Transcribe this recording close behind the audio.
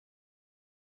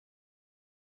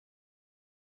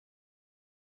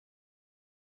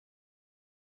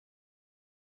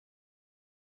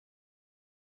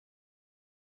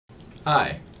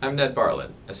Hi, I'm Ned Bartlett,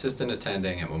 Assistant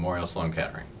Attending at Memorial Sloan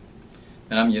Kettering.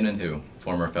 And I'm Yunin Hu,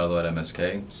 former fellow at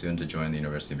MSK, soon to join the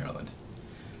University of Maryland.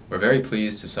 We're very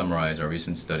pleased to summarize our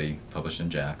recent study published in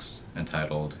JACS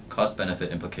entitled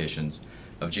Cost-Benefit Implications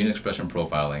of Gene Expression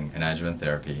Profiling and Adjuvant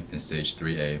Therapy in Stage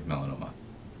 3A Melanoma.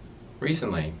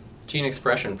 Recently, gene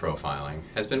expression profiling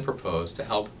has been proposed to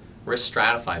help risk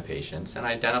stratify patients and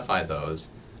identify those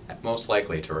most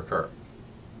likely to recur.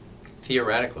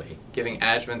 Theoretically, giving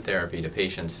adjuvant therapy to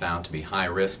patients found to be high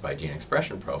risk by gene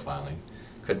expression profiling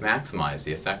could maximize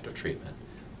the effect of treatment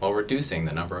while reducing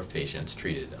the number of patients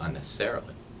treated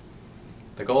unnecessarily.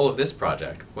 The goal of this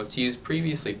project was to use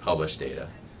previously published data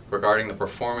regarding the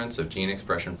performance of gene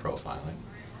expression profiling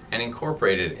and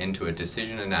incorporate it into a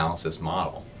decision analysis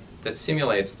model that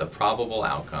simulates the probable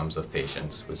outcomes of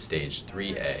patients with stage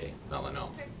 3A melanoma.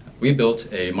 We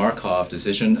built a Markov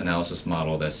decision analysis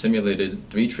model that simulated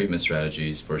 3 treatment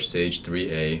strategies for stage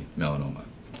 3A melanoma: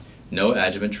 no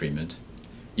adjuvant treatment,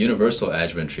 universal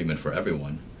adjuvant treatment for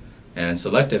everyone, and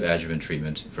selective adjuvant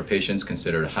treatment for patients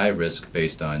considered high risk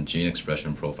based on gene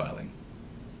expression profiling.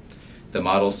 The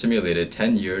model simulated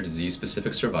 10-year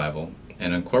disease-specific survival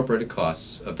and incorporated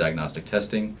costs of diagnostic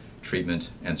testing,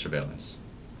 treatment, and surveillance.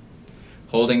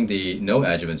 Holding the no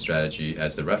adjuvant strategy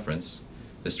as the reference,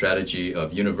 the strategy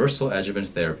of universal adjuvant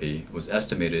therapy was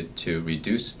estimated to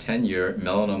reduce 10-year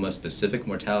melanoma-specific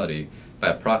mortality by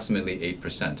approximately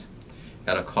 8%,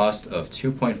 at a cost of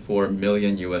 $2.4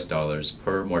 million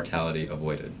per mortality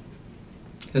avoided.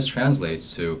 This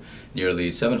translates to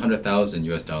nearly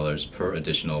 $700,000 per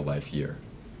additional life year.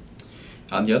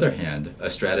 On the other hand, a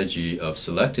strategy of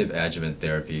selective adjuvant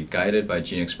therapy guided by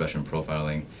gene expression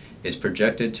profiling is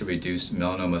projected to reduce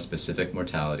melanoma-specific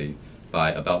mortality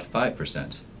by about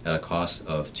 5% at a cost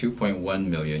of $2.1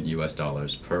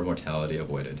 million per mortality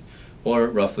avoided, or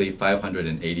roughly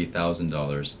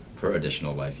 $580,000 per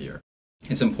additional life year.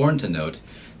 It's important to note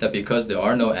that because there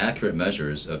are no accurate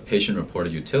measures of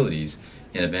patient-reported utilities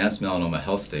in advanced melanoma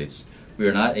health states, we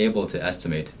are not able to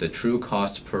estimate the true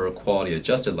cost per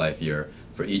quality-adjusted life year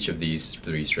for each of these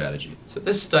 3 strategies. So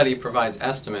this study provides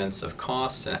estimates of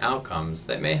costs and outcomes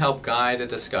that may help guide a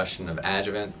discussion of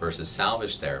adjuvant versus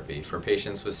salvage therapy for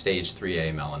patients with stage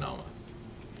 3A melanoma.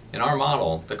 In our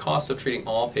model, the cost of treating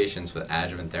all patients with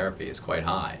adjuvant therapy is quite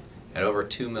high, at over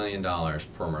 $2 million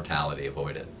per mortality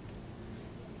avoided.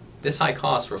 This high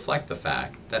cost reflects the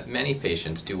fact that many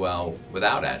patients do well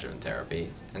without adjuvant therapy,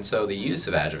 and so the use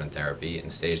of adjuvant therapy in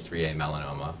stage 3A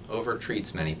melanoma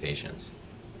overtreats many patients.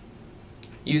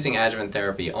 Using adjuvant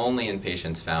therapy only in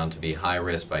patients found to be high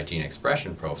risk by gene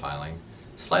expression profiling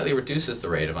slightly reduces the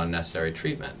rate of unnecessary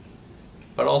treatment,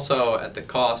 but also at the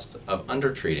cost of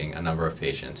undertreating a number of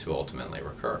patients who ultimately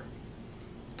recur.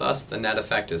 Thus, the net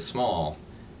effect is small,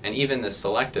 and even this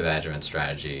selective adjuvant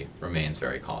strategy remains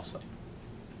very costly.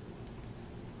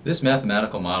 This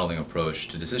mathematical modeling approach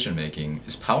to decision-making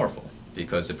is powerful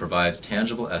because it provides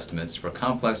tangible estimates for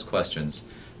complex questions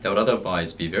that would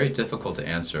otherwise be very difficult to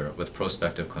answer with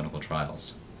prospective clinical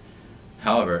trials.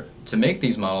 However, to make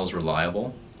these models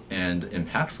reliable and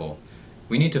impactful,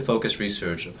 we need to focus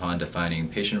research upon defining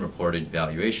patient-reported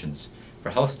valuations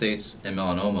for health states in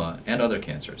melanoma and other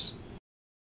cancers.